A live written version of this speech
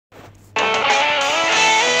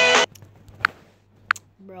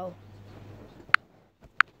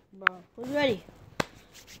Who's ready?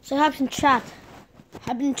 So hype in chat.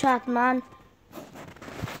 Hype in chat, man.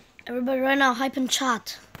 Everybody right now, hype in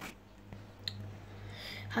chat.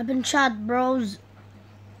 Hype in chat, bros.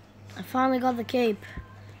 I finally got the cape.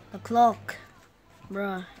 The cloak.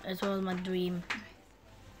 Bruh, it was my dream.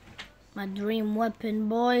 My dream weapon,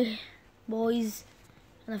 boys.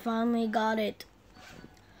 And I finally got it.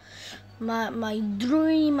 My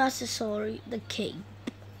dream accessory, the cape.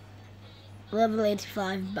 Level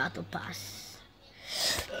 85 battle pass.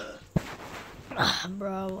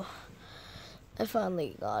 Bro, I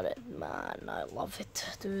finally got it, man. I love it,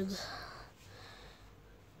 dude.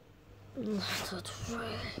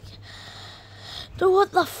 Dude,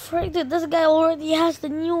 what the frick? Dude, this guy already has the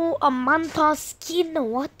new Manta skin.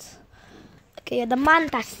 What? Okay, the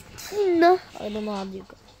Manta skin. I don't know how to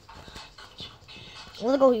go. I'm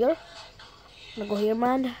gonna go here. I'm gonna go here,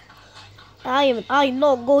 man. I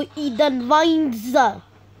know, go Eden Vines.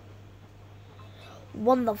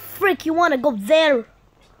 When the frick you wanna go there?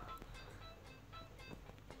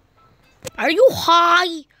 Are you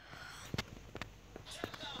high?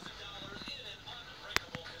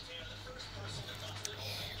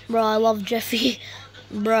 Bro, I love Jeffy.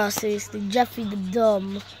 Bro, seriously, Jeffy the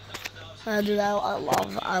dumb. Dude,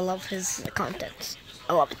 I love his content.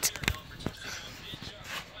 I love it.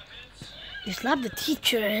 You slapped the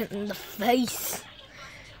teacher in the face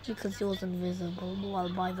because he was invisible. Well,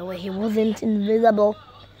 by the way, he wasn't invisible.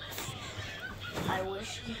 I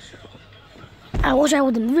wish I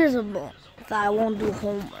was invisible. So I won't do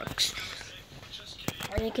homeworks.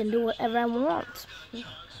 And you can do whatever I want.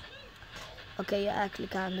 Okay, you actually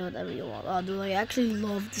can do whatever you want. Oh, dude, I actually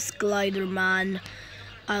love this glider, man.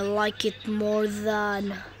 I like it more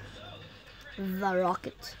than the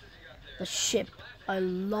rocket, the ship. I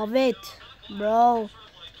love it, bro.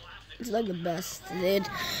 It's like the best, dude.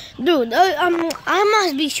 Dude, I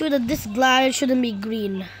must be sure that this glider shouldn't be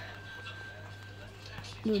green.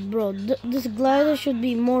 Dude, bro, this glider should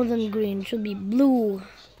be more than green. It should be blue,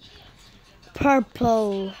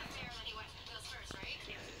 purple.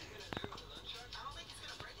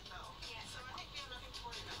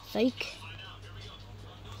 Psych.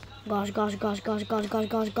 Gosh, bro.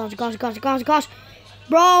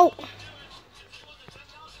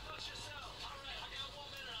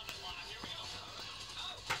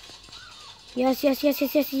 Yes.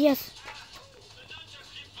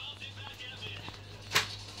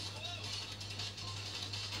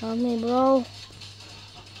 Help me, bro.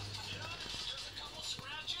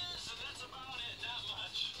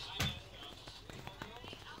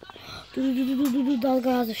 Dude, that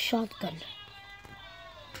guy has a shotgun.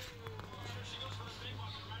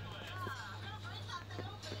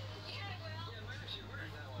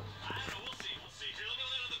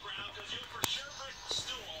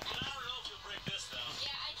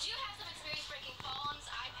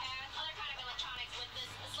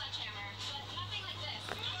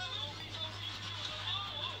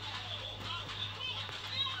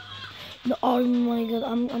 No, oh my god,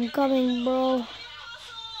 I'm coming, bro.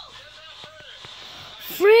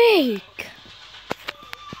 Freak!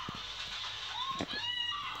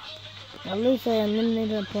 At least I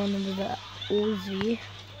eliminated an opponent with the Uzi.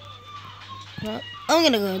 Now, I'm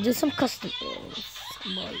gonna go do some custom rooms.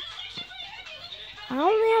 I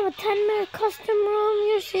only have a 10-minute custom room.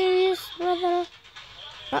 You're serious, brother?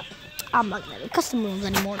 I'm not gonna do custom rooms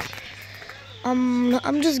anymore.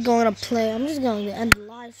 I'm just going to play. I'm just going to end the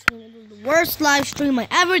live stream. It was the worst live stream I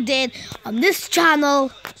ever did on this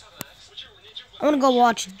channel. I'm gonna go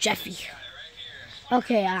watch Jeffy.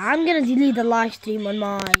 Okay, I'm gonna delete the live stream on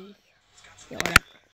my... Yeah, whatever.